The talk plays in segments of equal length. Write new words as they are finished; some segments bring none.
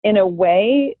in a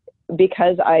way,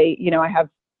 because I have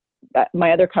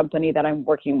my other company that I'm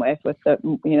working with the,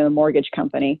 the mortgage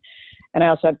company. And I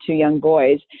also have two young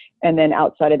boys. And then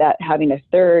outside of that, having a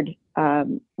third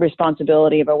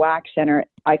responsibility of a wax center,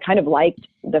 I kind of liked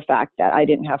the fact that I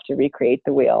didn't have to recreate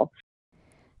the wheel.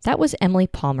 That was Emily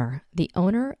Palmer, the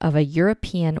owner of a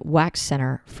European Wax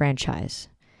Center franchise.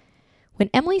 When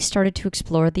Emily started to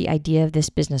explore the idea of this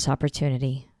business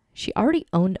opportunity, she already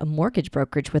owned a mortgage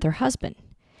brokerage with her husband.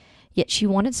 Yet she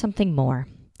wanted something more.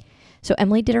 So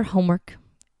Emily did her homework.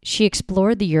 She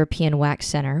explored the European Wax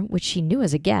Center, which she knew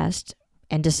as a guest,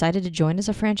 and decided to join as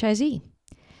a franchisee.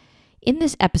 In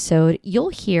this episode, you'll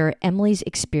hear Emily's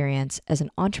experience as an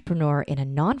entrepreneur in a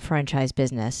non-franchise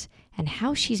business and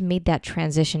how she's made that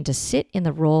transition to sit in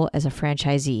the role as a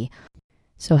franchisee.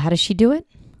 So how does she do it?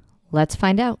 Let's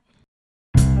find out.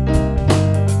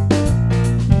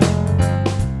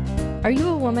 Are you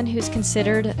a woman who's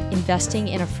considered investing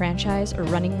in a franchise or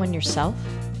running one yourself?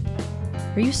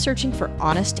 Are you searching for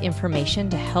honest information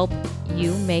to help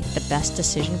you make the best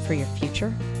decision for your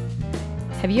future?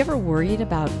 Have you ever worried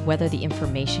about whether the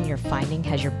information you're finding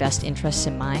has your best interests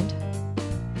in mind?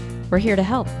 We're here to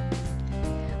help.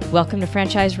 Welcome to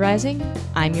Franchise Rising.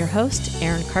 I'm your host,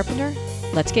 Erin Carpenter.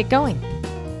 Let's get going.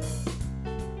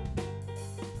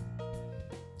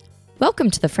 Welcome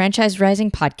to the Franchise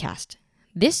Rising podcast.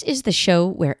 This is the show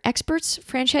where experts,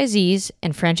 franchisees,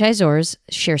 and franchisors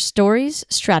share stories,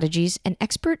 strategies, and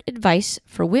expert advice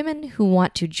for women who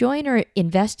want to join or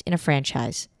invest in a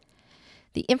franchise.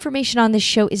 The information on this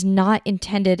show is not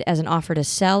intended as an offer to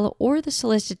sell or the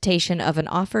solicitation of an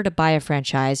offer to buy a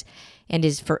franchise and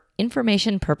is for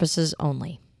information purposes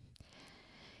only.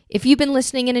 If you've been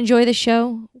listening and enjoy the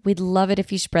show, we'd love it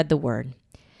if you spread the word.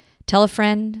 Tell a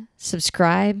friend,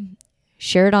 subscribe,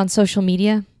 share it on social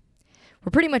media.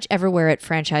 We're pretty much everywhere at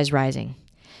Franchise Rising.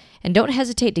 And don't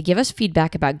hesitate to give us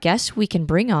feedback about guests we can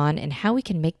bring on and how we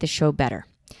can make the show better.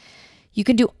 You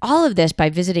can do all of this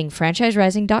by visiting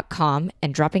franchiserising.com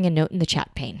and dropping a note in the chat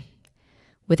pane.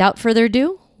 Without further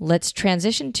ado, let's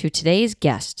transition to today's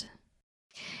guest.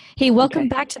 Hey, welcome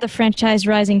back to the Franchise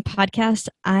Rising podcast.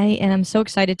 I am so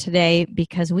excited today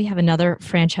because we have another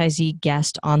franchisee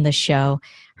guest on the show.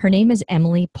 Her name is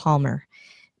Emily Palmer.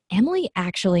 Emily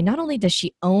actually, not only does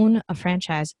she own a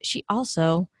franchise, she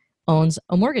also owns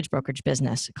a mortgage brokerage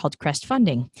business called Crest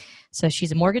Funding. So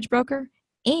she's a mortgage broker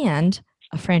and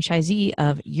a franchisee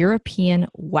of European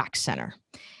Wax Center.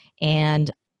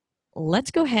 And let's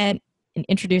go ahead and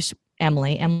introduce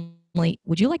Emily. Emily,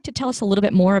 would you like to tell us a little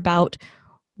bit more about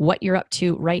what you're up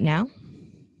to right now?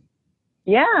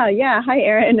 Yeah. Hi,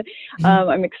 Erin.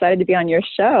 I'm excited to be on your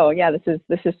show. Yeah,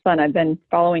 this is fun. I've been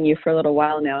following you for a little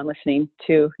while now and listening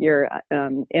to your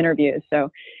interviews. So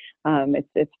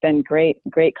it's been great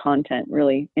content,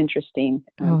 really interesting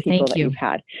people that you've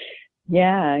had.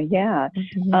 Yeah.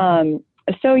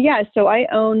 So I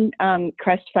own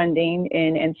Crest Funding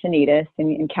in Encinitas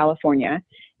in California.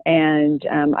 And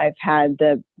I've had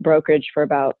the brokerage for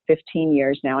about 15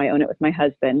 years now. I own it with my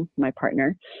husband, my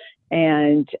partner.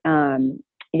 And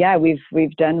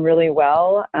we've done really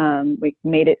well. We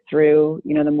made it through,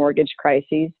 the mortgage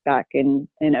crises back in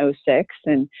 2006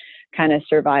 and kind of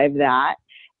survived that.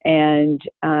 And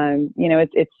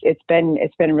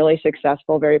it's been really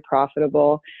successful, very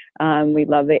profitable. We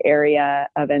love the area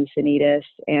of Encinitas,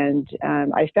 and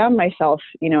I found myself,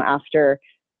 after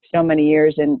so many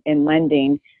years in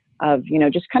lending, of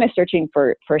just kind of searching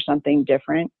for something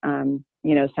different.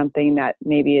 Something that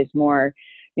maybe is more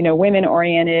women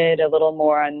oriented, a little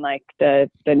more on like the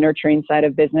nurturing side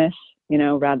of business,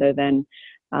 rather than,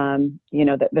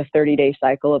 the 30-day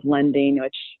cycle of lending,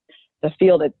 which the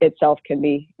field itself can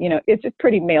be, it's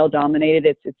pretty male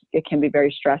dominated. It can be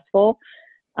very stressful.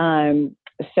 Back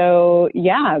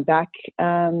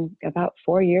about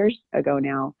 4 years ago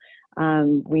now,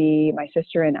 my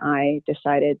sister and I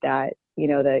decided that,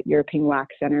 the European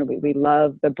Wax Center, we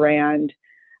love the brand.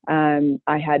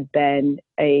 I had been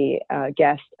a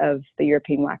guest of the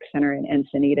European Wax Center in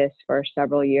Encinitas for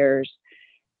several years.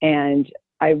 And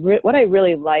what I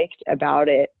really liked about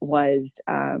it was,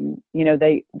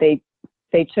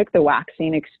 they took the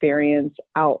waxing experience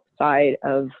outside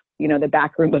of, the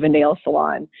back room of a nail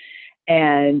salon,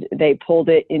 and they pulled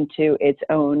it into its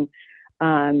own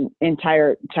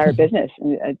entire business,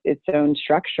 its own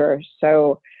structure.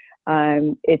 So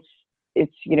it's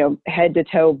head to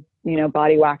toe,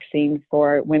 body waxing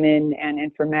for women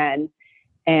and for men.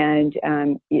 And,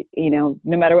 no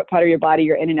matter what part of your body,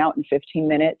 you're in and out in 15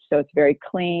 minutes. So it's very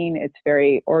clean. It's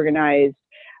very organized,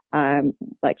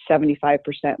 like 75%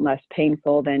 less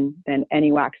painful than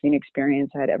any waxing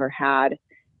experience I'd ever had.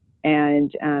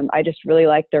 And I just really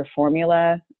liked their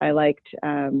formula. I liked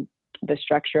the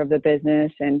structure of the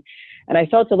business, and I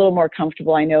felt a little more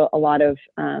comfortable. I know a lot of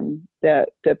the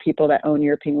people that own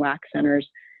European Wax Centers.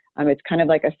 It's kind of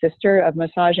like a sister of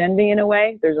Massage Envy in a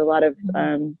way. There's a lot of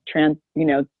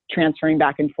transferring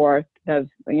back and forth of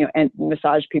and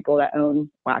massage people that own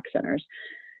wax centers.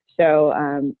 So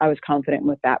I was confident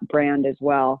with that brand as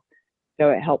well. So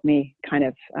it helped me kind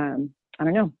of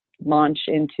launch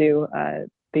into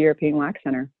the European Wax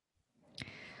Center.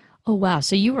 Oh wow!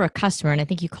 So you were a customer, and I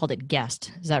think you called it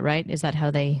guest. Is that right? Is that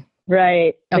how they?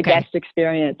 Right. The Okay. guest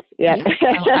experience. Yeah.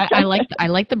 I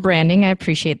like the branding. I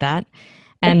appreciate that.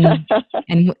 And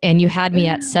you had me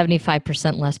at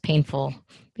 75% less painful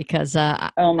because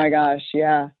oh my gosh,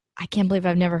 yeah. I can't believe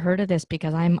I've never heard of this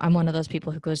because I'm one of those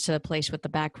people who goes to a place with the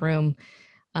back room.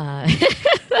 Right?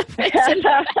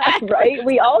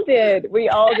 We all did.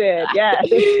 Yeah.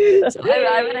 So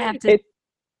I'm gonna have to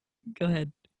go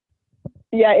ahead.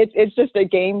 Yeah, it's just a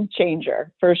game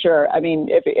changer for sure. I mean,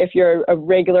 if you're a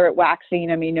regular at waxing,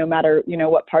 I mean, no matter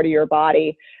what part of your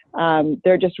body,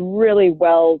 they're just really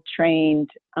well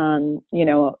trained,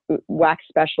 wax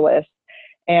specialists,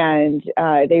 and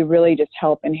they really just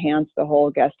help enhance the whole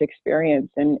guest experience.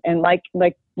 And like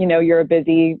you're a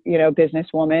busy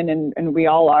businesswoman, and we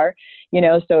all are,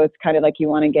 so it's kind of like you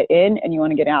want to get in and you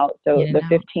want to get out. So the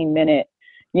 15-minute.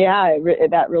 Yeah,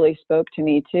 that really spoke to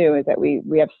me too, is that we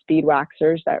have speed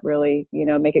waxers that really,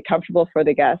 make it comfortable for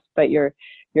the guests, but you're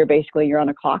on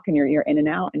a clock and you're in and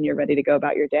out and you're ready to go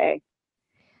about your day.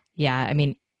 Yeah. I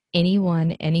mean,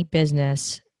 any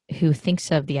business who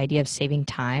thinks of the idea of saving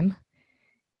time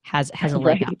has a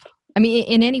leg up. I mean,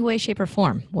 in any way, shape or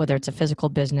form, whether it's a physical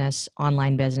business,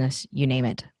 online business, you name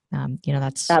it.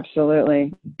 That's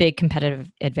absolutely big competitive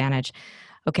advantage.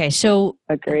 Okay, so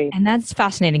agreed. And that's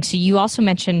fascinating. So you also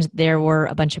mentioned there were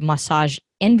a bunch of Massage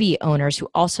Envy owners who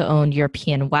also owned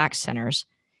European Wax Centers.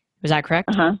 Was that correct?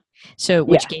 Uh-huh. So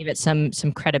which gave it some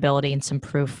credibility and some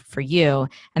proof for you.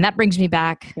 And that brings me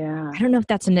back. Yeah. I don't know if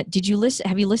that's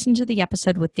have you listened to the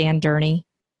episode with Dan Durney?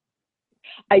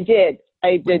 I did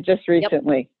just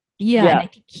recently. Yep. Yeah. And I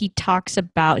think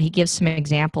he gives some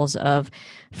examples of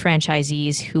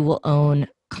franchisees who will own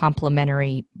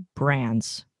complementary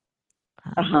brands.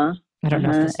 I don't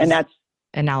know if this is that's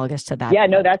analogous to that. Yeah,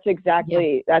 no, that's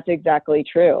exactly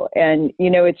true. And,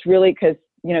 it's really because,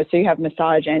 so you have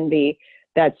Massage Envy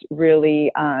that's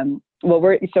really,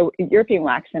 European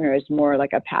Wax Center is more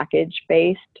like a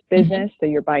package-based business. So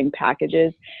you're buying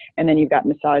packages. And then you've got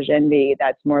Massage Envy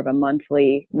that's more of a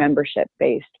monthly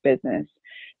membership-based business.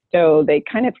 So they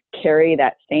kind of carry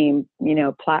that same,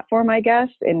 platform, I guess,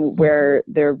 and where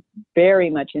they're very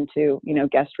much into,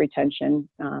 guest retention.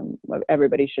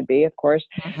 Everybody should be, of course,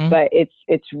 but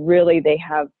it's really, they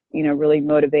have, really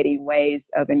motivating ways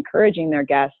of encouraging their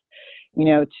guests,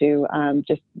 to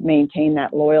just maintain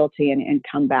that loyalty and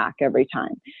come back every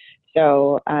time.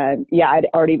 So, I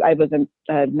was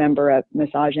a member of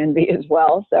Massage Envy as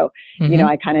well. So,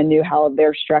 I kind of knew how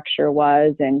their structure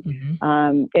was, and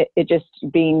it just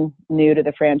being new to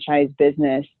the franchise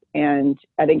business. And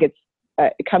I think it's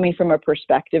coming from a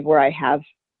perspective where I have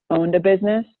owned a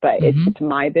business, but it's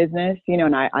my business,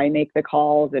 and I make the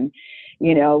calls and,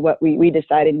 what we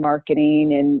decide in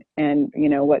marketing and,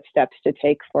 what steps to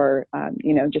take for,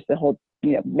 just the whole,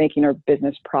 making our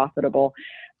business profitable.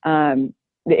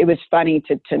 It was funny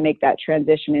to make that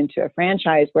transition into a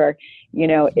franchise where,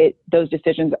 those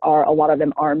decisions a lot of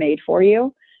them are made for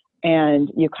you,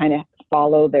 and you kind of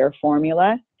follow their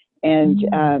formula. And,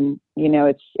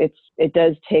 it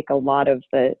does take a lot of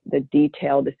the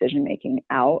detailed decision-making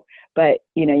out, but,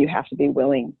 you have to be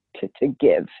willing to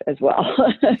give as well,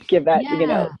 give that,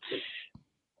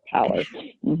 power.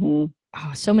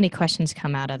 Oh, so many questions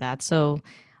come out of that. So,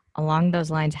 along those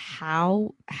lines,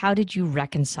 how did you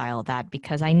reconcile that?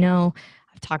 Because I know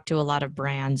I've talked to a lot of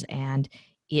brands, and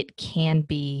it can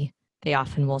be, they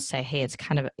often will say, hey,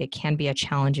 it can be a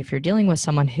challenge if you're dealing with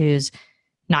someone who's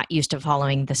not used to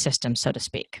following the system, so to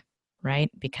speak,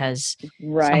 right? Because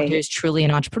someone who's truly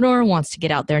an entrepreneur wants to get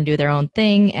out there and do their own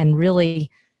thing, and really,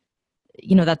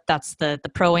 that's the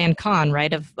pro and con,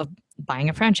 right, of buying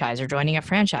a franchise or joining a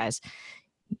franchise.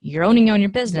 You're owning your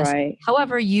business. Right.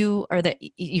 However, you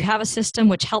have a system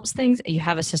which helps things. You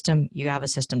have a system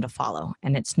to follow,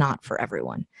 and it's not for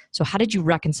everyone. So how did you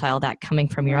reconcile that coming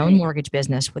from your own mortgage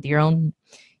business with your own,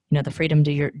 the freedom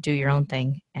to do your own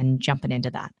thing and jumping into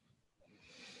that?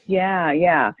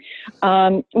 Yeah.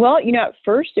 Well, at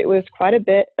first it was quite a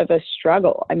bit of a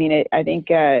struggle. I mean, I think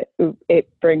it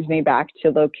brings me back to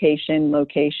location,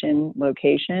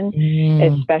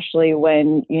 especially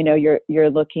when, you're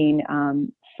looking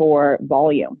for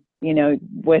volume.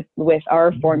 with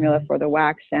our formula for the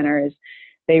wax centers,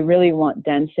 they really want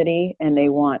density and they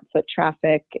want foot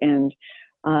traffic. And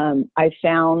I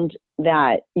found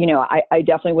that, I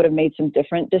definitely would have made some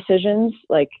different decisions,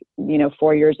 like,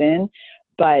 4 years in,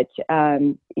 but,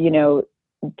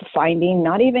 finding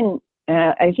not even,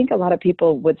 I think a lot of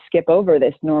people would skip over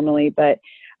this normally, but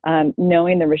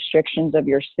knowing the restrictions of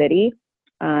your city.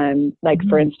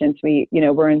 For instance,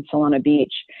 we're in Solana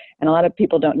Beach, and a lot of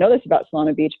people don't know this about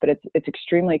Solana Beach, but it's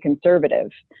extremely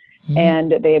conservative.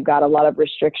 And they've got a lot of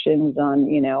restrictions on,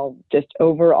 just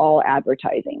overall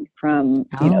advertising, from,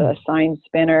 a sign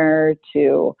spinner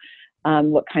to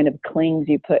what kind of clings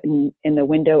you put in the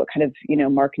window, what kind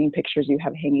of, marketing pictures you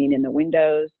have hanging in the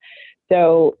windows.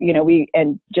 So,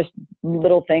 and just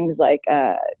little things like,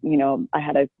 I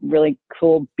had a really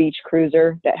cool beach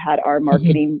cruiser that had our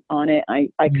marketing on it. I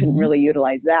couldn't really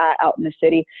utilize that out in the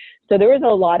city. So there was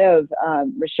a lot of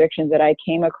restrictions that I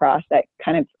came across that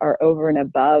kind of are over and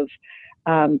above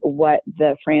what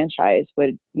the franchise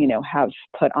would, have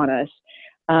put on us.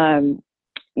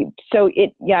 So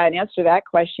in answer to that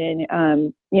question,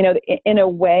 in a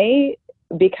way,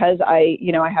 because I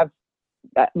have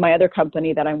my other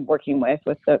company that I'm working with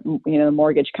the, the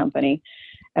mortgage company,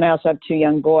 and I also have 2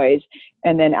 young boys.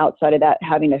 And then outside of that,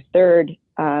 having a third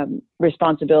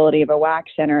responsibility of a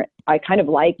wax center, I kind of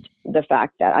liked the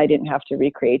fact that I didn't have to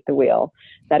recreate the wheel,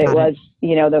 that it was,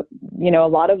 a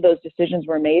lot of those decisions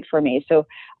were made for me. So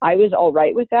I was all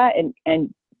right with that,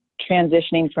 and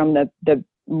transitioning from the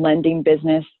lending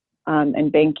business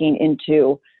and banking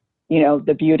into,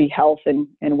 the beauty, health, and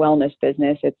wellness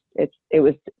business. It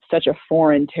was such a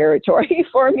foreign territory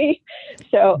for me.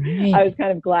 So I was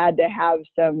kind of glad to have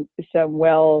some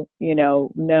well,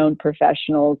 known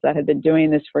professionals that had been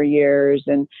doing this for years.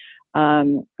 And,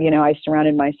 I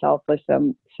surrounded myself with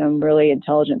some really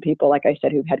intelligent people, like I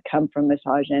said, who had come from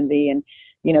Massage Envy and,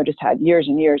 just had years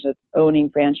and years of owning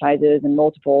franchises and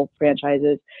multiple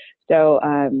franchises. So,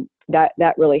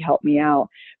 that really helped me out.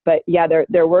 But yeah, there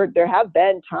have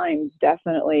been times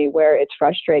definitely where it's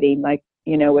frustrating. Like,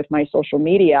 with my social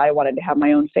media, I wanted to have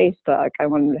my own Facebook. I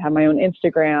wanted to have my own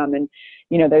Instagram, and,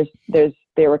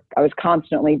 I was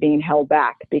constantly being held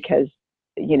back because,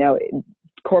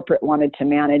 corporate wanted to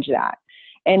manage that.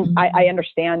 And I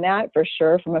understand that for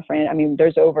sure from a friend. I mean,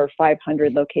 there's over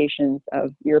 500 locations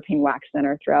of European Wax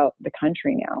Center throughout the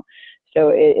country now. So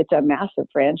it's a massive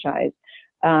franchise.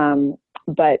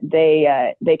 But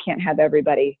they can't have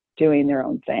everybody doing their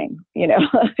own thing.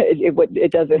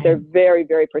 It doesn't. They're very,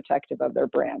 very protective of their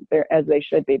brand. They're, as they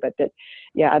should be. But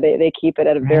they keep it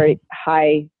at a very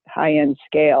high end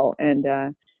scale, and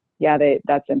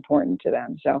that's important to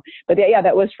them. So, but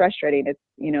that was frustrating. It's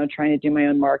trying to do my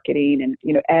own marketing, and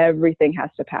everything has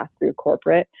to pass through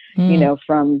corporate.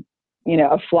 From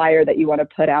a flyer that you want to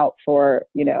put out for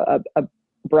a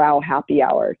brow happy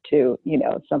hour to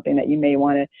something that you may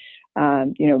want to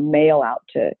mail out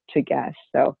to guests.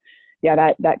 So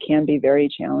that can be very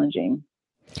challenging.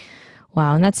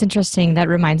 Wow. And that's interesting. That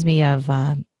reminds me of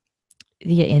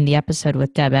in the episode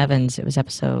with Deb Evans. It was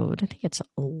episode, I think it's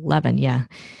 11. Yeah.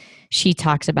 She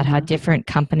talks about how different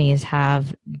companies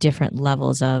have different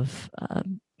levels of,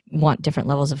 want different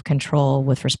levels of control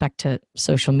with respect to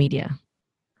social media.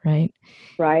 Right.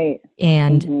 Right.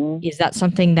 And is that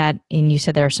something that, and you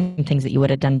said there are some things that you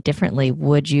would have done differently.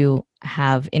 Would you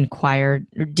have inquired,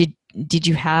 or did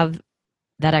you have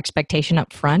that expectation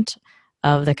up front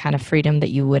of the kind of freedom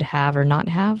that you would have or not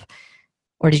have?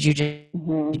 Or did you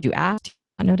did you ask?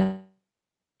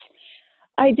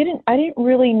 I didn't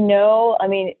really know. I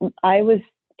mean, I was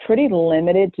pretty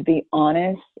limited, to be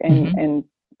honest. And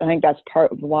I think that's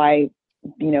part of why,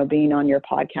 being on your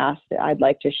podcast, I'd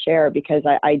like to share, because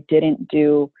I didn't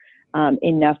do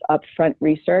enough upfront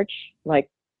research like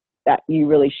that you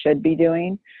really should be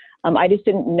doing. I just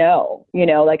didn't know,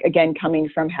 again, coming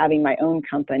from having my own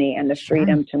company and the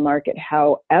freedom to market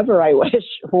however I wish,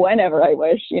 whenever I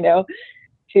wish,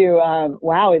 to,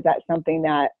 wow, is that something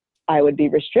that I would be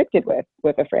restricted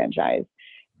with a franchise?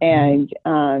 And,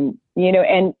 and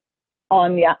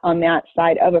on that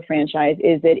side of a franchise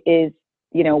is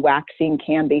waxing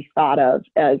can be thought of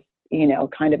as,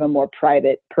 kind of a more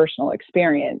private, personal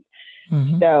experience.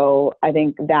 So I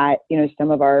think that,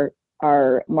 some of our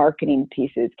marketing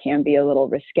pieces can be a little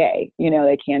risque.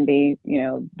 They can be,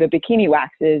 the bikini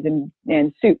waxes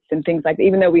and suits and things like that.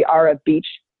 Even though we are a beach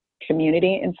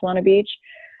community in Solana Beach,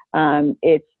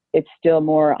 it's still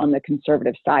more on the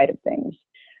conservative side of things.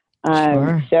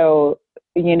 So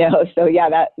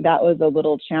that was a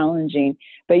little challenging.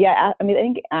 But I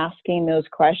think asking those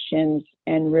questions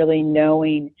and really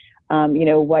knowing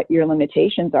what your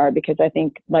limitations are, because I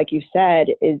think, like you said,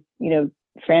 is,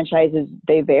 franchises,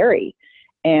 they vary.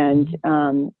 And,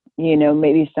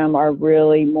 maybe some are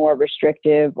really more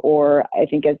restrictive, or I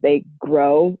think as they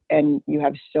grow and you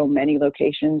have so many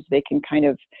locations, they can kind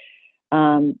of,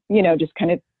 just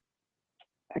kind of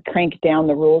crank down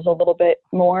the rules a little bit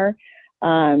more.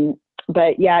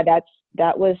 But yeah,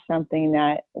 that was something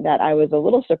that I was a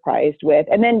little surprised with.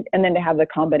 And then to have the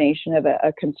combination of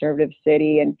a conservative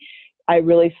city, and I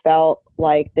really felt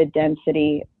like the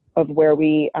density of where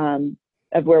we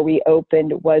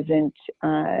opened wasn't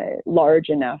large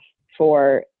enough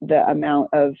for the amount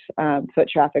of foot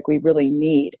traffic we really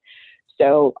need.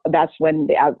 So that's when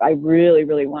I really,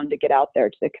 really wanted to get out there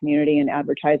to the community and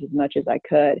advertise as much as I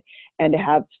could, and to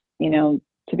have,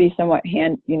 to be somewhat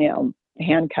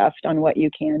handcuffed on what you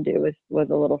can do was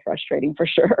a little frustrating for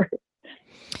sure.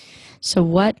 So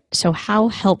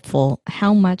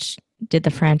how much did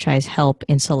the franchise help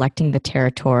in selecting the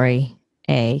territory?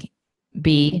 A,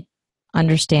 B,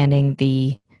 understanding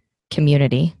the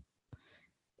community,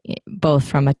 both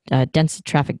from a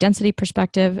traffic density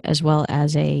perspective, as well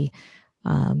as a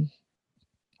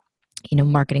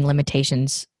marketing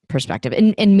limitations perspective.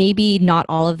 And maybe not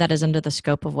all of that is under the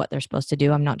scope of what they're supposed to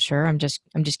do. I'm not sure. I'm just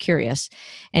curious.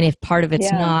 And if part of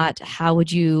it's not, how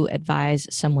would you advise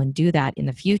someone do that in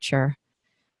the future,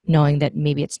 knowing that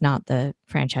maybe it's not the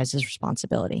franchise's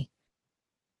responsibility?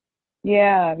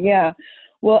 Yeah.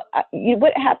 Well,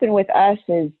 what happened with us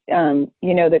is,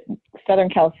 that Southern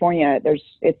California,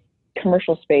 it's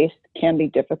commercial space can be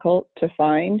difficult to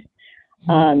find.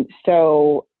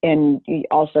 So, and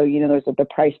also, there's the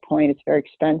price point, it's very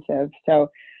expensive.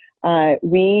 So,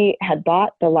 we had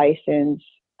bought the license,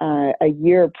 a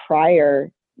year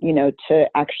prior, to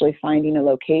actually finding a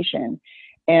location.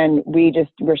 And we just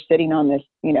were sitting on this,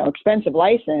 expensive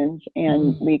license,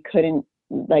 and we couldn't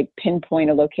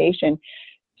pinpoint a location.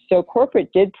 So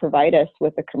corporate did provide us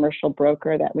with a commercial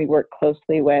broker that we work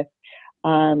closely with,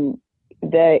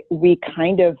 that we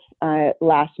kind of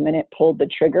last minute pulled the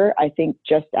trigger, I think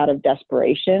just out of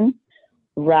desperation,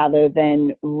 rather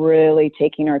than really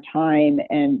taking our time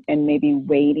and maybe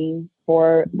waiting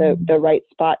for the right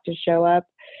spot to show up.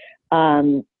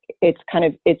 It's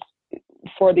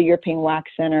for the European Wax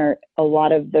Center, a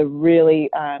lot of the really,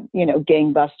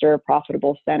 gangbuster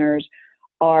profitable centers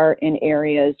are in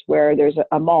areas where there's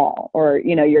a mall, or,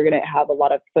 you're going to have a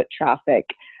lot of foot traffic.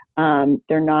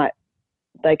 They're not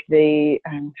like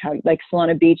like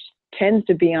Solana Beach tends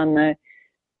to be on the,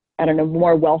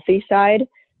 more wealthy side.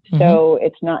 So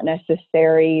it's not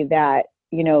necessary that,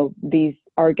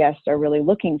 our guests are really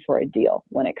looking for a deal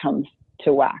when it comes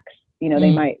to wax.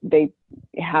 They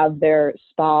have their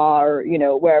spa, or,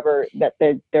 wherever that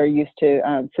they're used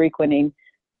to frequenting,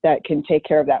 that can take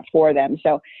care of that for them.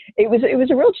 So it was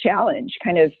a real challenge,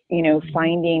 kind of,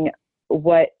 finding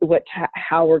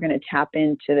how we're going to tap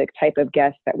into the type of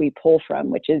guests that we pull from,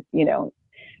 which is, in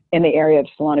the area of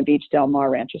Solana Beach, Del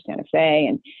Mar, Rancho Santa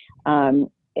Fe. And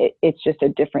it's just a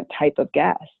different type of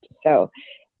guest. So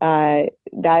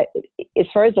that, as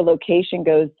far as the location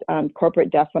goes, corporate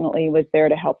definitely was there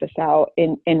to help us out.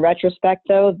 In retrospect,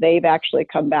 though, they've actually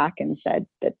come back and said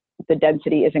that the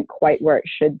density isn't quite where it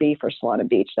should be for Solana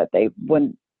Beach, that they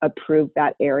wouldn't approve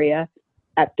that area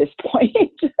at this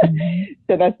point.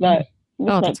 So that's not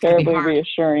terribly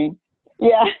reassuring.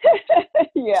 Yeah.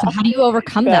 Yeah. So how do you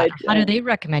overcome that? How do they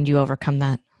recommend you overcome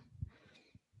that?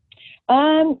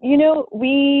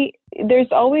 There's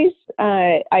always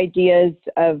ideas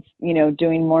of,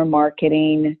 doing more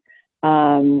marketing.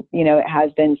 It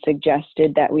has been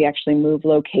suggested that we actually move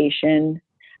location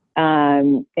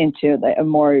into a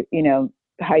more,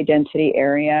 high density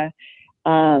area.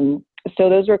 So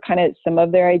those were kind of some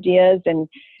of their ideas. And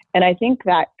I think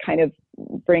that kind of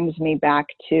brings me back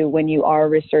to, when you are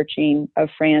researching a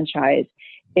franchise,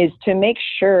 is to make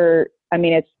sure,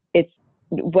 it's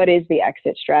what is the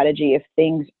exit strategy if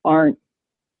things aren't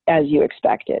as you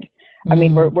expected?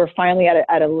 We're finally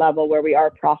at a level where we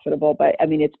are profitable, but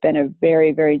it's been a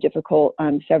very, very difficult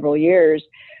several years,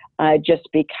 just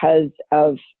because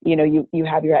of, you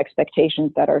have your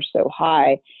expectations that are so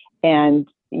high, and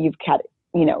you've got,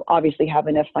 obviously have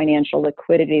enough financial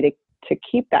liquidity to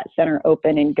keep that center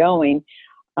open and going.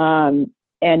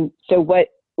 And so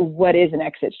what is an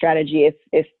exit strategy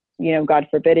if God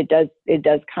forbid it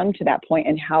does come to that point,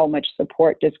 and how much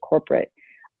support does corporate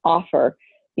offer,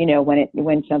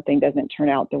 when something doesn't turn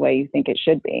out the way you think it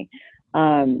should be?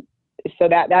 So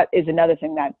that is another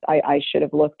thing that I should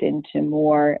have looked into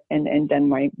more and done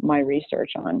my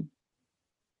research on.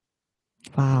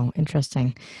 Wow.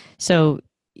 Interesting. So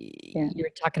you're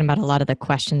talking about a lot of the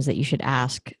questions that you should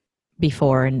ask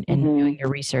before and doing your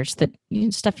research, that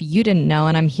stuff you didn't know.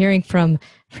 And I'm hearing from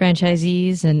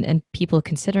franchisees and people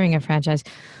considering a franchise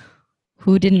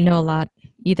who didn't know a lot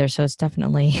either. So it's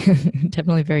definitely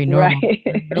definitely very normal. Right.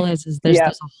 I realize there's Yeah.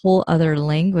 a whole other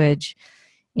language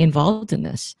involved in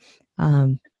this.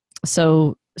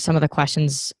 So some of the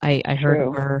questions I heard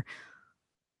True. were,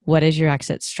 what is your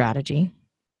exit strategy,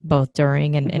 both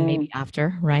during and maybe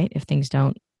after, right? If things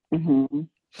don't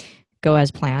go as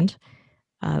planned,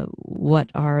 what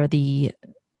are the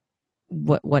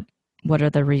what's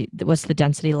the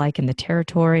density like in the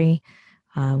territory?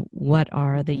 What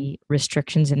are the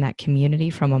restrictions in that community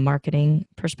from a marketing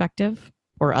perspective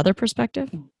or other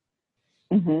perspective?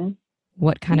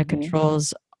 What kind of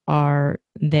controls are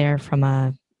there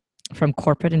from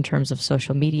corporate in terms of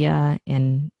social media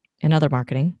and other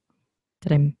marketing?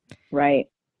 Right.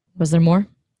 Was there more?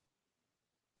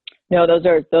 No, those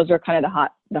are kind of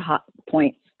the hot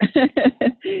points.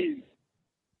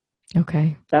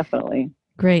 Okay. Definitely.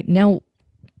 Great. Now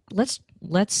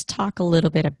let's talk a little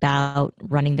bit about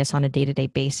running this on a day-to-day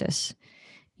basis.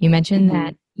 You mentioned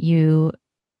that you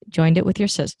joined it with your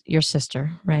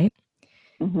sister, right?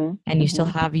 And you still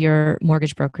have your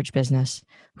mortgage brokerage business.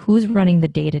 Who's running the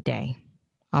day-to-day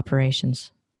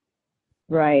operations?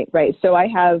 Right. So I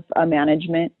have a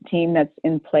management team that's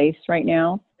in place right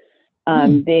now.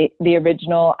 The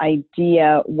original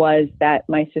idea was that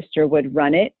my sister would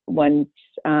run it once,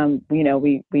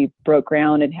 we broke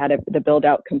ground and had the build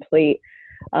out complete.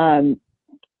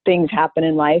 Things happen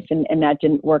in life and that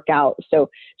didn't work out. So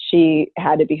she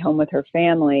had to be home with her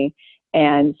family.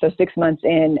 And so 6 months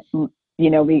in,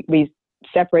 we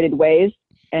separated ways.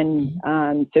 And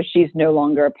so she's no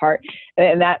longer a part.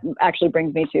 And that actually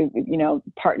brings me to,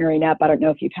 partnering up. I don't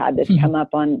know if you've had this come up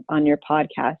on your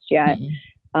podcast yet.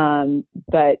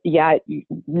 But yeah,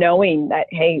 knowing that,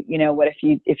 hey, what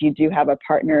if you do have a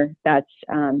partner that's,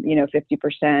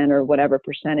 50% or whatever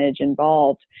percentage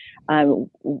involved,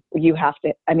 you have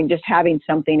to, just having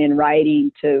something in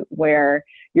writing to where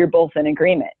you're both in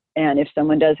agreement. And if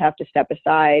someone does have to step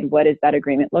aside, what does that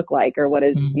agreement look like? Or what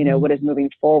is, what is moving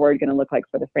forward going to look like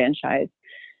for the franchise?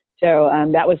 So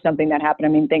that was something that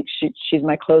happened. I think she's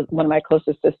one of my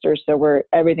closest sisters, so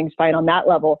everything's fine on that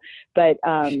level. But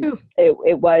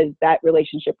it was, that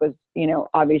relationship was,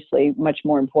 obviously much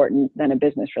more important than a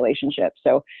business relationship.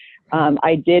 So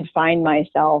I did find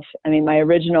myself, my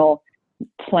original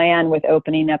plan with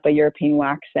opening up a European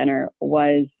wax center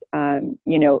was,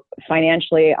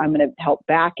 financially, I'm going to help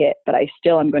back it, but I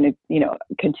still am going to,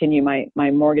 continue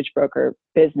my mortgage broker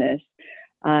business.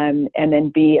 And then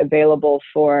be available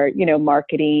for,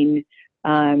 marketing,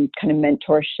 kind of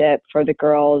mentorship for the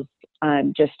girls,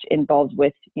 just involved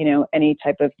with, any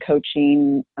type of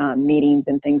coaching, meetings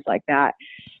and things like that.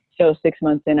 So 6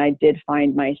 months in, I did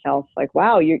find myself like,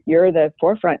 wow, you're the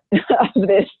forefront of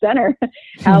this center.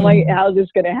 How is this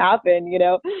going to happen?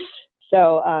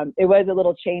 So it was a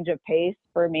little change of pace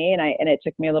for me, and it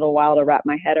took me a little while to wrap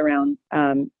my head around,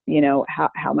 how am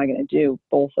I going to do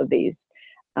both of these?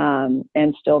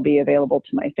 And still be available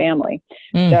to my family.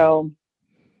 So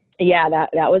yeah,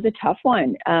 that was a tough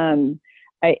one. And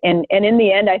in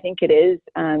the end, I think it is,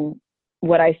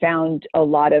 what I found a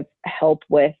lot of help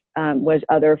with, was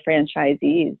other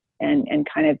franchisees and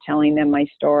kind of telling them my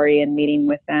story and meeting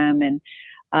with them and,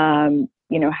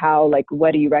 how,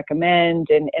 what do you recommend?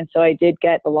 And so I did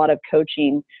get a lot of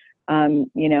coaching,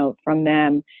 from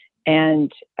them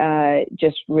and,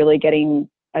 just really getting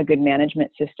a good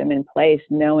management system in place,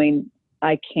 knowing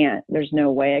there's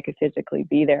no way I could physically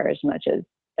be there as much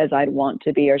as I'd want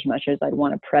to be, or as much as I'd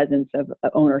want a presence of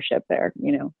ownership there,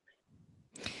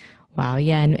 Wow.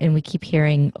 Yeah. And we keep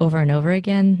hearing over and over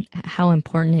again how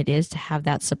important it is to have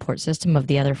that support system of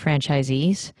the other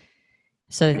franchisees.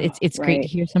 So it's right. great to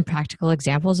hear some practical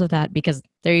examples of that, because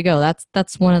there you go.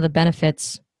 That's one of the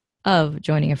benefits of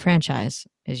joining a franchise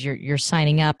is you're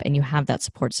signing up and you have that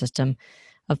support system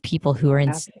of people who are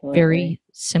in very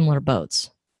similar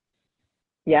boats.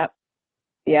 Yep.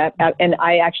 And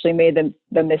I actually made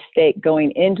the mistake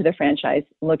going into the franchise,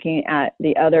 looking at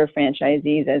the other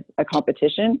franchisees as a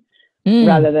competition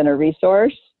rather than a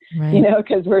resource, right.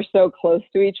 Because we're so close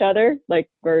to each other. Like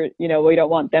we don't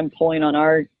want them pulling on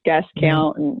our guest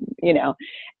count and,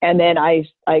 and then I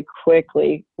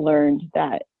quickly learned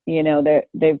that,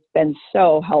 they've been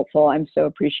so helpful. I'm so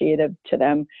appreciative to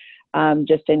them.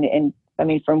 Just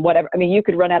from whatever, you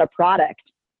could run out of product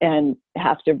and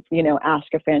have to, ask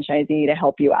a franchisee to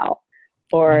help you out.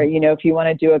 Or, if you want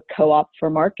to do a co-op for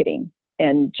marketing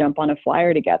and jump on a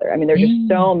flyer together. There's just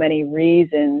so many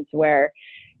reasons where,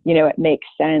 it makes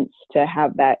sense to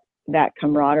have that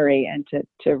camaraderie and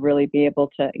to really be able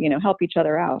to, help each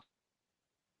other out.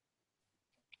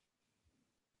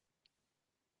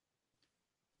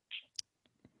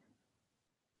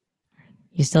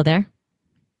 You still there?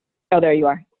 Oh, there you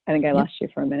are. I think I Yep. lost you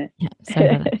for a minute. Yeah. Sorry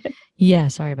about that. Yeah.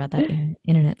 Sorry about that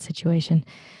internet situation.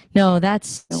 No, No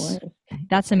worries.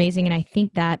 that's amazing. And I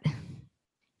think that,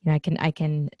 I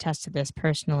can attest to this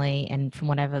personally. And from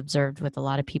what I've observed with a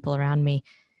lot of people around me,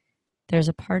 there's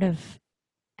a part of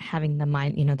having the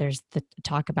mind, there's the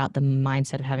talk about the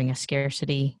mindset of having a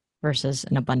scarcity versus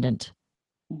an abundant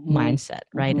Mm-hmm. mindset,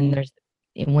 right? Mm-hmm.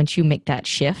 And once you make that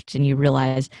shift and you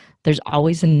realize there's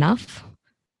always enough,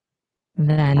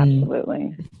 then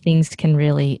Absolutely. things can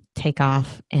really take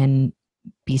off and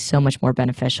be so much more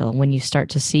beneficial when you start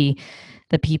to see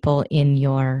the people in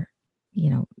your,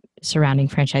 surrounding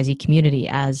franchisee community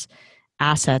as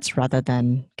assets rather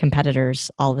than competitors.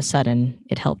 All of a sudden,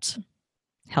 it helped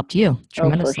you Oh, for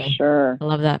tremendously. sure. I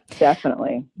love that.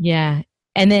 Definitely. Yeah.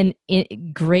 And then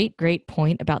great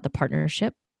point about the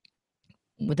partnership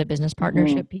with the business Mm-hmm.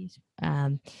 partnership piece.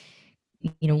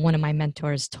 One of my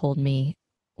mentors told me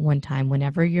one time, when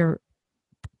you're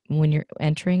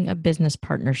entering a business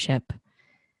partnership,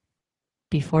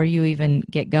 before you even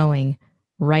get going,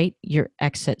 write your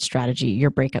exit strategy, your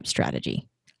breakup strategy.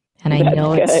 And I That's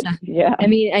know good. Yeah.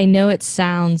 I know it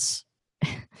sounds,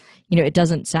 it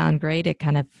doesn't sound great. It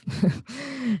kind of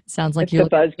sounds like It's you're a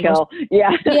looking for buzzkill.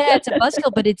 Yeah. yeah, it's a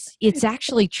buzzkill, but it's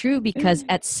actually true, because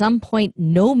at some point,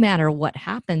 no matter what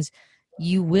happens,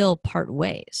 you will part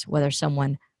ways. Whether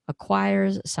someone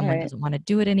acquires, someone Right. doesn't want to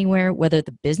do it anywhere, whether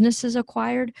the business is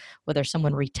acquired, whether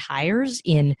someone retires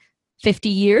in 50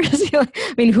 years. I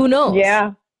mean, who knows?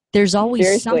 Yeah. There's always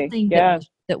Seriously. something Yeah.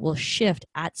 that will shift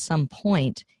at some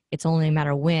point. It's only a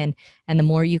matter of when, and the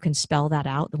more you can spell that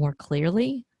out, the more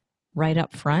clearly, right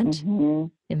up front,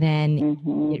 Mm-hmm. then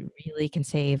Mm-hmm. it really can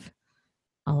save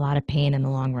a lot of pain in the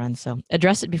long run. So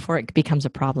address it before it becomes a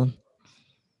problem.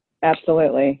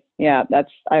 Absolutely. Yeah.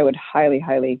 I would highly,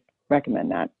 highly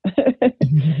recommend that.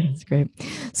 That's great.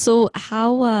 So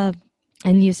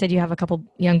and you said you have a couple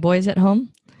young boys at home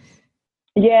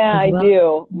Yeah, as I well?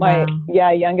 do. My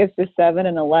Wow. youngest is 7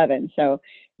 and 11. So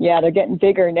yeah, they're getting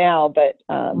bigger now, but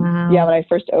yeah, Wow. when I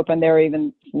first opened, they were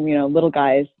even, little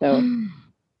guys. So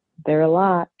they're a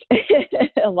lot,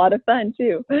 a lot of fun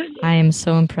too. I am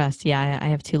so impressed. Yeah, I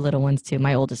have two little ones too.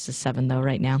 My oldest is 7 though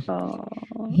right now. Oh,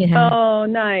 Yeah. oh,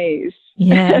 nice.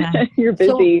 Yeah. You're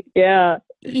So busy. Yeah.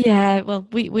 yeah, well,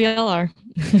 we all are.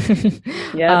 Yep.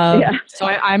 Yeah. So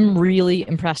I'm really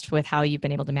impressed with how you've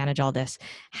been able to manage all this.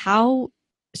 How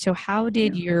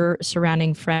did your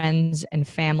surrounding friends and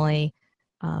family,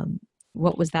 um,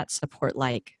 what was that support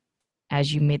like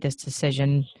as you made this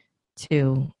decision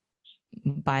to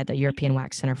buy the European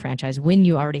Wax Center franchise when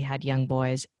you already had young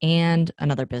boys and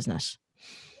another business?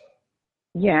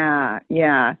 Yeah.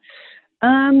 Yeah.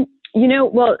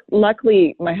 Well,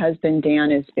 luckily my husband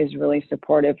Dan is really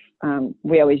supportive.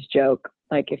 We always joke,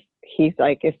 like,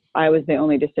 if I was the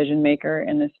only decision maker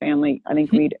in this family, I think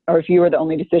or if you were the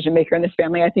only decision maker in this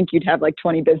family, I think you'd have like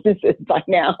 20 businesses by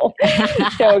now.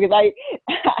 So, because I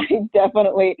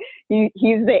definitely, he's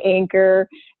the anchor,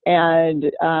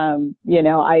 and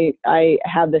I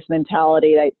have this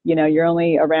mentality that you're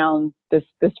only around this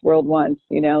world once.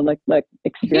 Like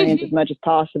experience as much as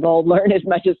possible, learn as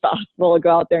much as possible, go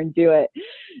out there and do it.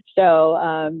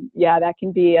 So yeah, that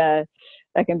can be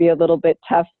a little bit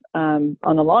tough on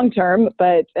the long term,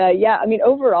 but yeah, I mean,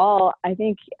 overall, I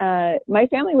think my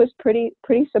family was pretty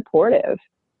supportive.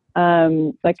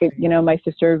 My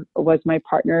sister was my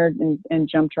partner and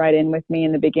jumped right in with me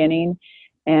in the beginning.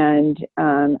 And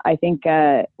I think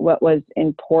what was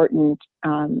important,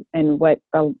 and what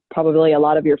probably a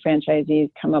lot of your franchisees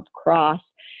come up across,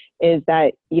 is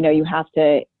that you have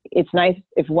to. It's nice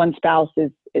if one spouse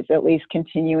is at least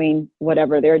continuing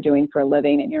whatever they're doing for a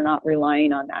living, and you're not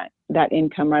relying on that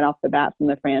income right off the bat from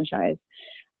the franchise,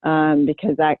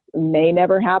 because that may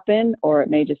never happen, or it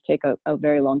may just take a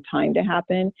very long time to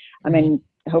happen. I mean,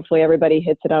 hopefully everybody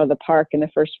hits it out of the park in the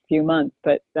first few months,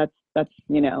 but that's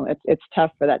it's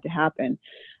tough for that to happen.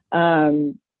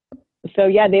 So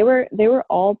yeah, they were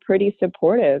all pretty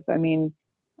supportive. I mean,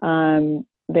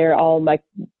 they're all like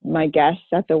my guests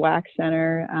at the Wax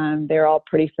Center. They're all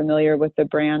pretty familiar with the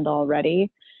brand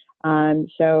already.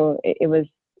 So it was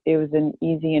an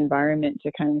easy environment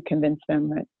to kind of convince them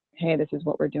that, hey, this is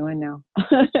what we're doing now.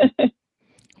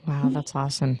 Wow, that's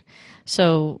awesome.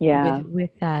 So Yeah.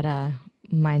 with that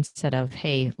mindset of,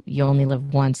 hey, you only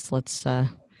live once, let's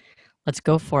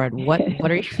go for it. What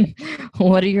are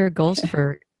what are your goals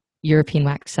for European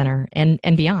Wax Center and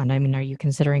beyond? I mean, are you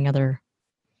considering other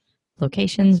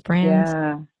locations, brands,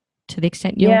 Yeah. to the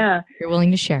extent Yeah. you're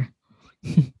willing to share?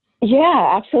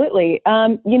 Yeah, absolutely.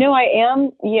 I am,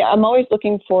 yeah, I'm always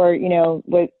looking for,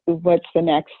 what's the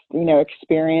next,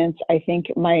 experience. I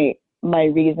think my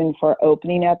reason for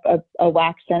opening up a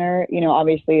wax center,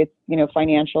 obviously it's,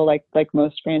 financial, like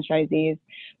most franchisees,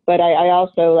 but I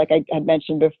also, like I had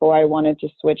mentioned before, I wanted to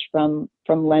switch from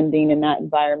lending in that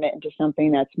environment into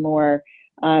something that's more,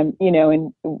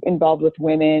 involved with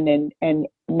women and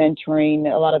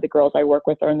mentoring. A lot of the girls I work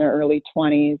with are in their early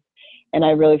 20s. And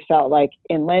I really felt like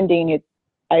in lending,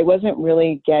 I wasn't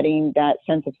really getting that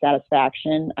sense of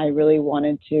satisfaction. I really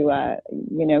wanted to,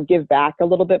 give back a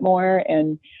little bit more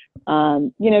and,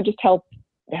 just help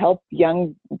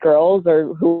young girls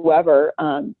or whoever,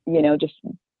 just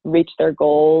reach their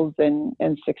goals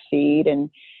and succeed, and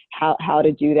how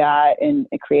to do that and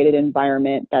create an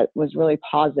environment that was really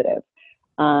positive,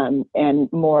 and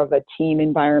more of a team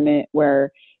environment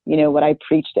where, what I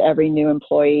preach to every new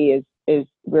employee is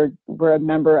we're a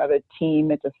member of a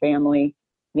team. It's a family.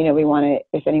 We want to,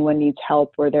 if anyone needs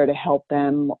help, we're there to help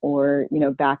them or,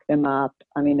 back them up.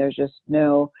 I mean, there's just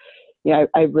no,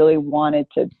 I really wanted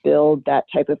to build that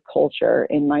type of culture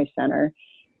in my center.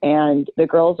 And the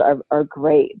girls are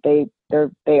great. They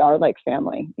are like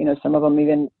family. Some of them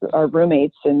even are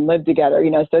roommates and live together,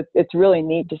 so it's really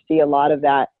neat to see a lot of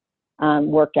that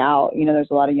work out. There's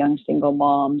a lot of young single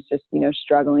moms just,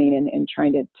 struggling and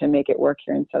trying to make it work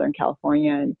here in Southern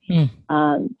California. And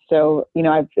so,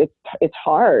 it's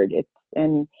hard.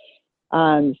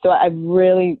 So I've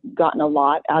really gotten a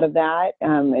lot out of that.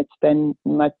 It's been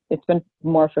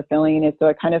more fulfilling. And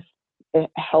so it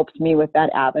helped me with that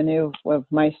avenue of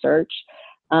my search.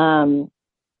 The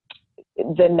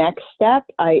next step,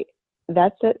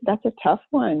 that's a tough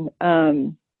one.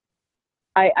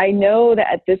 I know that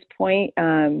at this point,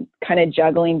 kind of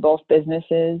juggling both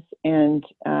businesses and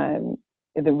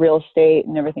the real estate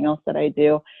and everything else that I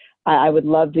do, I would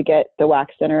love to get the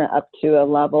wax center up to a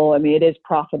level. I mean, it is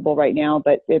profitable right now,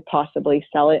 but it possibly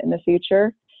sell it in the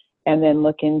future, and then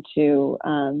look into,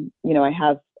 I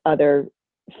have other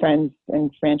friends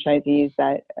and franchisees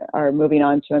that are moving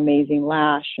on to Amazing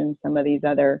Lash and some of these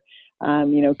other,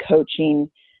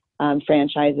 coaching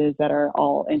franchises that are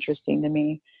all interesting to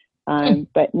me.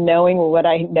 But knowing what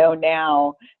I know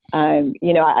now, I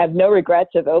have no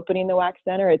regrets of opening the wax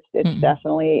center. It's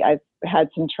definitely, I've had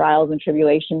some trials and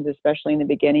tribulations, especially in the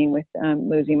beginning with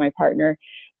losing my partner,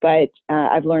 but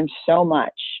I've learned so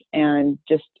much, and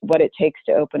just what it takes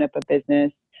to open up a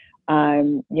business,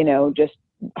 just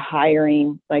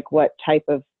hiring, like what type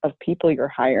of people you're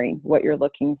hiring, what you're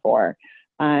looking for,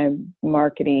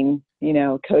 marketing,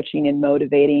 coaching and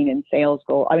motivating and sales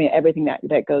goal. I mean, everything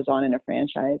that goes on in a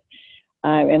franchise.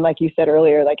 And like you said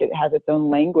earlier, like it has its own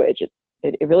language.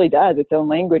 It really does. Its own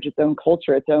language, its own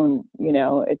culture, its own,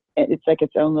 it's like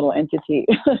its own little entity.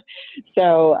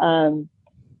 So,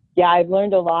 I've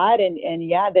learned a lot, and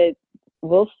that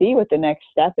we'll see what the next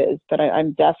step is, but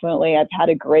I've had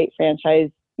a great franchise,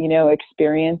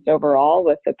 experience overall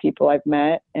with the people I've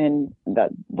met and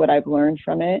what I've learned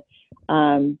from it.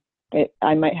 I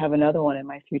might have another one in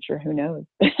my future. Who knows?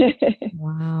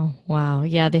 Wow.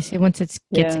 Yeah. They say once it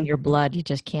gets in your blood, you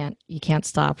can't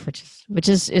stop, which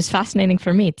is fascinating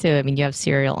for me too. I mean, you have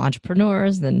serial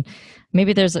entrepreneurs, and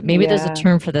maybe there's a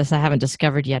term for this I haven't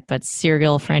discovered yet, but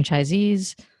serial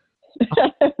franchisees.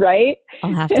 Right.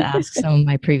 I'll have to ask some of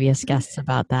my previous guests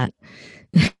about that.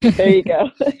 There you go.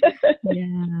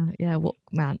 Yeah. Well,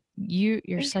 Matt,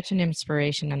 you're such an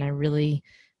inspiration, and I really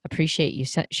appreciate you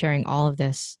sharing all of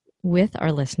this with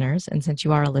our listeners. And since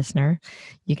you are a listener,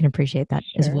 you can appreciate that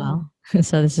as well.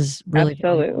 So this is really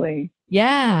absolutely.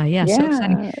 Yeah. So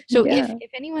exciting. So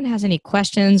if anyone has any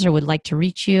questions or would like to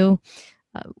reach you,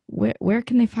 where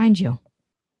can they find you?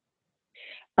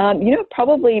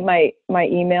 Probably my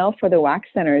email for the wax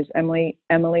center is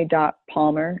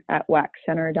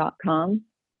emily.palmer@waxcenter.com.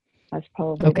 That's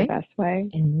probably the best way.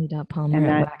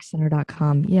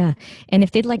 Emily.palmer@waxcenter.com. Yeah. And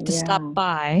if they'd like to stop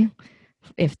by,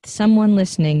 if someone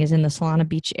listening is in the Solana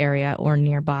Beach area or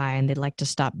nearby and they'd like to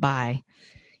stop by,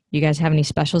 you guys have any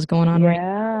specials going on right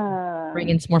now? Bring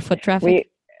in some more foot traffic?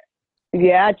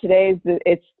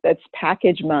 It's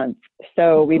package month.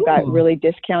 So we've got really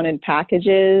discounted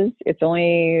packages. It's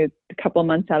only a couple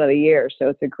months out of the year, so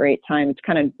it's a great time. It's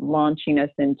kind of launching us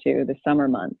into the summer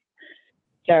months.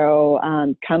 So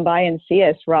come by and see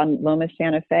us. We're on Loma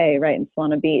Santa Fe, right in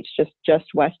Solana Beach, just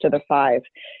west of the 5,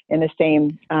 in the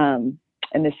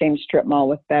same strip mall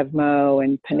with Bevmo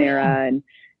and Panera and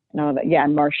all that. Yeah,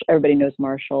 and Marshall. Everybody knows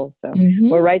Marshall, so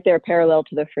we're right there, parallel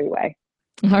to the freeway.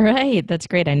 All right, that's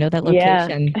great. I know that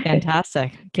location. Yeah.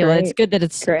 Fantastic. Okay, well, it's good that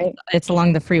it's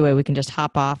along the freeway. We can just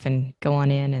hop off and go on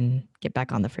in and get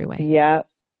back on the freeway. Yeah.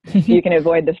 You can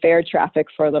avoid the fair traffic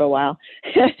for a little while.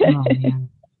 Oh man.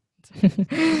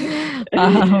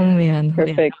 Oh man.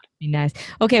 Perfect. Be nice.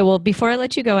 Okay, well, before I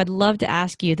let you go, I'd love to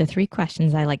ask you the 3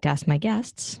 questions I like to ask my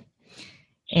guests.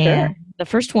 Sure. And the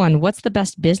first one, what's the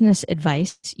best business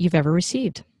advice you've ever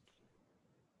received?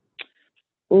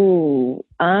 Ooh,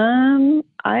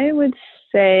 I would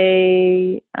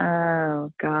say,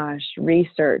 oh gosh,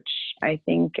 research. I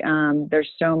think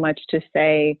there's so much to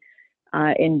say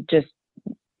in just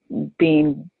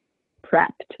being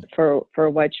prepped for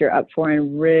what you're up for,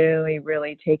 and really,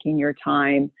 really taking your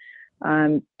time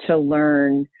to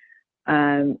learn,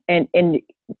 and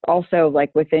also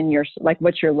like within your, like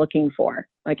what you're looking for.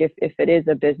 Like if it is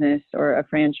a business or a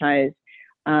franchise,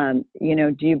 do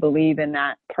you believe in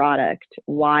that product?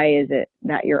 Why is it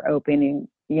that you're opening,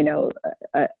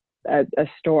 a, a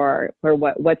store? Or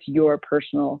what's your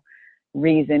personal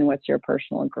reason? What's your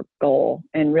personal goal?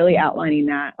 And really outlining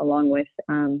that along with,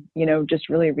 just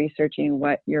really researching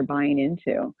what you're buying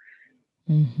into.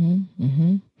 Mm-hmm.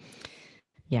 Mm-hmm.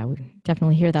 Yeah, we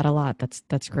definitely hear that a lot.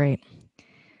 That's great.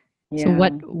 Yeah. So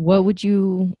what would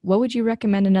you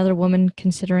recommend another woman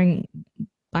considering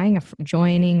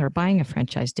joining or buying a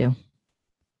franchise do?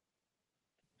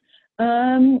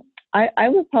 I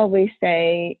would probably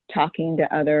say talking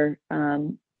to other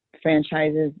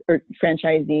franchises or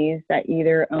franchisees that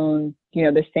either own,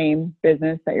 the same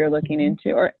business that you're looking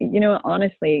into, or,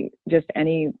 honestly, just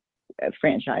any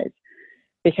franchise,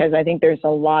 because I think there's a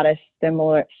lot of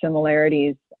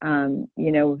similarities, no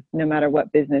matter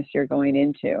what business you're going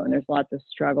into, and there's lots of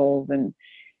struggles and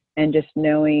just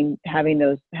having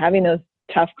those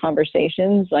tough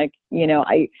conversations. Like,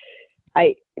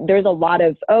 there's a lot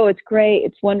of, oh, it's great,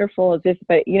 it's wonderful, it's this,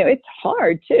 but it's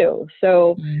hard too.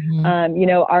 So,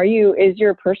 is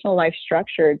your personal life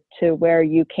structured to where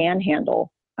you can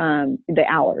handle the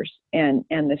hours and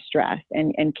the stress,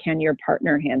 and can your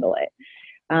partner handle it?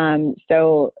 And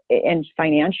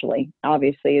financially,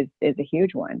 obviously, is a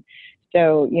huge one.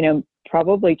 So,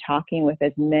 probably talking with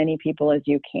as many people as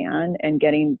you can and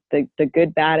getting the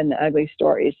good, bad, and the ugly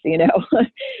stories,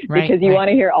 because you want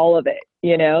to hear all of it.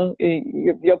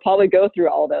 You'll probably go through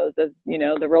all those as,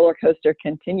 the roller coaster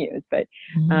continues. But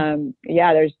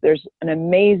there's an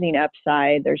amazing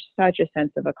upside. There's such a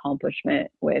sense of accomplishment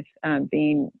with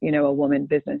being, a woman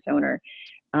business owner.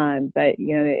 But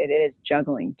it is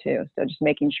juggling too. So just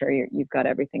making sure you've got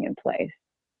everything in place.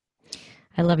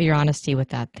 I love your honesty with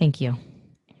that. Thank you.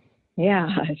 Yeah,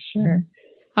 sure.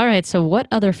 All right. So what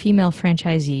other female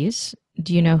franchisees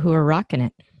do you know who are rocking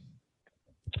it?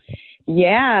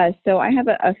 Yeah. So I have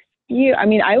a few. I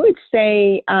mean, I would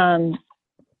say I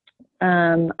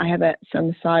have some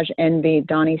Massage Envy.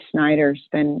 Donnie Snyder's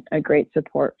been a great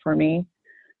support for me.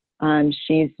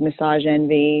 She's Massage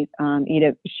Envy, a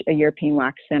European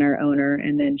Wax Center owner,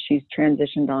 and then she's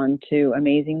transitioned on to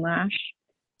Amazing Lash.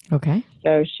 Okay.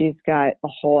 So she's got a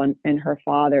whole, and her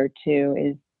father too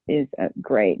is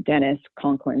great, Dennis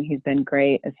Conklin. He's been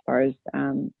great as far as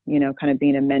kind of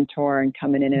being a mentor and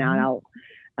coming in and out.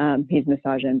 He's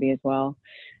Massage Envy as well.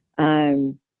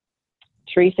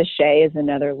 Teresa Shea is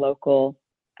another local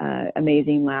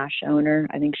Amazing Lash owner.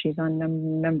 I think she's on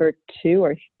number 2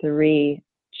 or 3.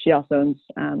 She also owns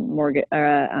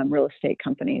real estate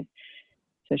companies.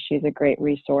 So she's a great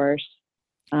resource.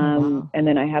 Wow. And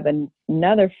then I have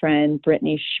another friend,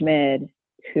 Brittany Schmid,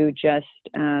 who just,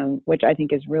 which I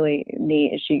think is really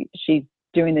neat, is she's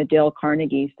doing the Dale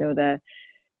Carnegie. So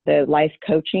the life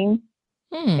coaching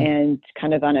and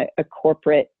kind of on a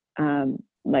corporate,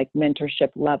 like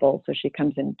mentorship level. So she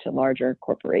comes into larger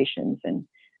corporations and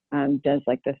does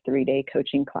like the 3-day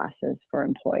coaching classes for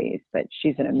employees, but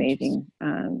she's an amazing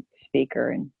speaker,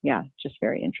 and just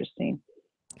very interesting.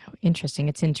 Oh, interesting.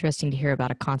 It's interesting to hear about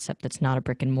a concept that's not a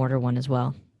brick and mortar one as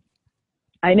well.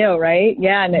 I know, right?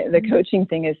 Yeah. And the coaching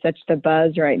thing is such the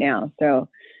buzz right now. So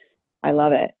I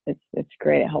love it. It's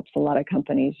great. It helps a lot of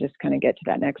companies just kind of get to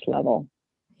that next level.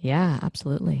 Yeah,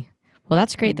 absolutely. Well,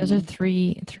 that's great. Those are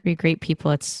three great people.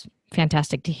 It's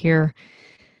fantastic to hear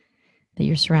that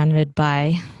you're surrounded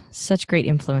by such great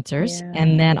influencers. Yeah.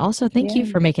 And then also thank you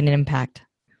for making an impact.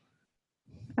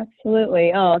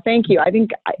 Absolutely. Oh, thank you. I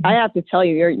think I have to tell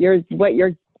you, you're what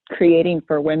you're creating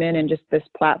for women, and just this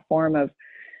platform of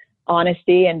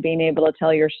honesty and being able to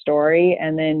tell your story,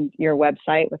 and then your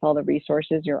website with all the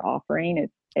resources you're offering.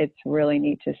 It's really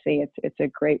neat to see. It's a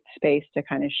great space to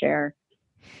kind of share.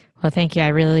 Well, thank you. I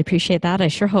really appreciate that. I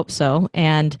sure hope so.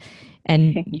 And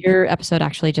your episode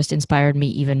actually just inspired me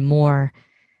even more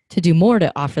to do more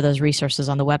to offer those resources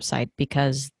on the website,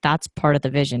 because that's part of the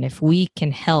vision. If we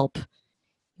can help,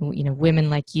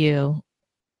 women like you,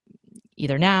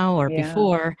 either now or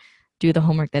before, do the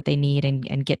homework that they need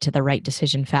and get to the right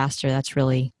decision faster. That's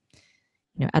really,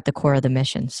 at the core of the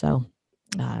mission. So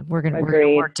we're going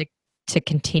to work to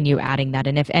continue adding that.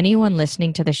 And if anyone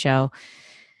listening to the show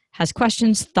has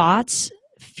questions, thoughts,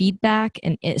 feedback,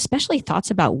 and especially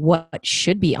thoughts about what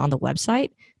should be on the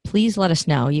website, please let us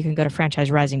know. You can go to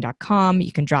franchiserising.com.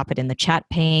 You can drop it in the chat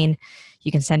pane.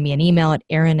 You can send me an email at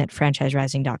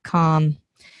erin@franchiserising.com.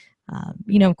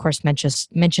 Of course,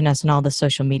 mention us in all the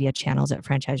social media channels at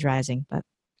Franchise Rising.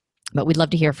 But we'd love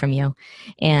to hear from you.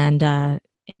 And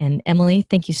Emily,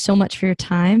 thank you so much for your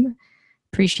time.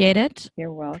 Appreciate it.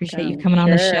 You're welcome. Appreciate you coming on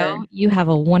the show. You have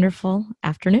a wonderful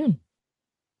afternoon.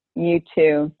 You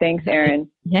too. Thanks, Erin.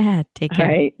 Yeah, take care.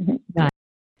 All right. Bye.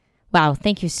 Wow,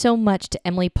 thank you so much to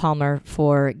Emily Palmer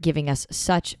for giving us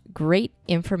such great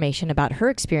information about her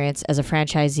experience as a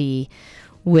franchisee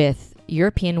with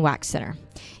European Wax Center.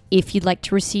 If you'd like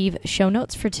to receive show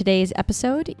notes for today's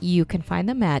episode, you can find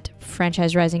them at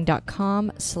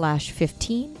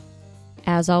franchiserising.com/15.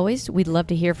 As always, we'd love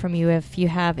to hear from you. If you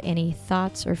have any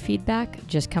thoughts or feedback,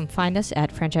 just come find us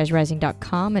at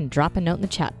franchiserising.com and drop a note in the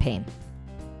chat pane.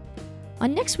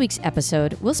 On next week's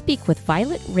episode, we'll speak with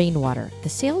Violet Rainwater, the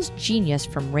sales genius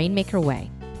from Rainmaker Way.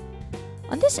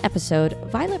 On this episode,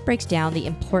 Violet breaks down the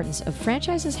importance of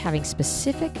franchises having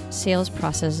specific sales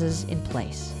processes in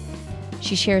place.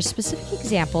 She shares specific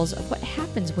examples of what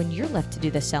happens when you're left to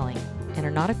do the selling and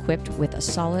are not equipped with a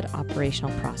solid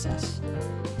operational process,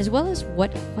 as well as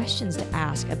what questions to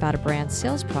ask about a brand's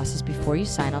sales process before you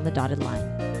sign on the dotted line.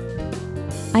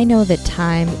 I know that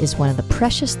time is one of the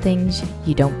precious things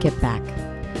you don't get back,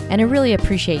 and I really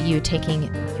appreciate you taking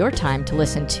your time to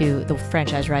listen to the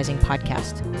Franchise Rising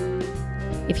podcast.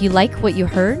 If you like what you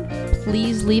heard,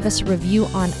 please leave us a review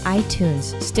on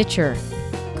iTunes, Stitcher,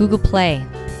 Google Play,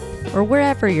 or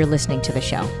wherever you're listening to the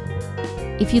show.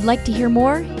 If you'd like to hear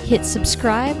more, hit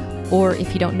subscribe, or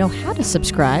if you don't know how to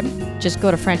subscribe, just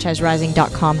go to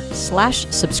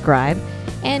franchiserising.com/subscribe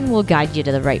and we'll guide you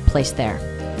to the right place there.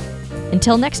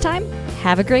 Until next time,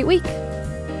 have a great week.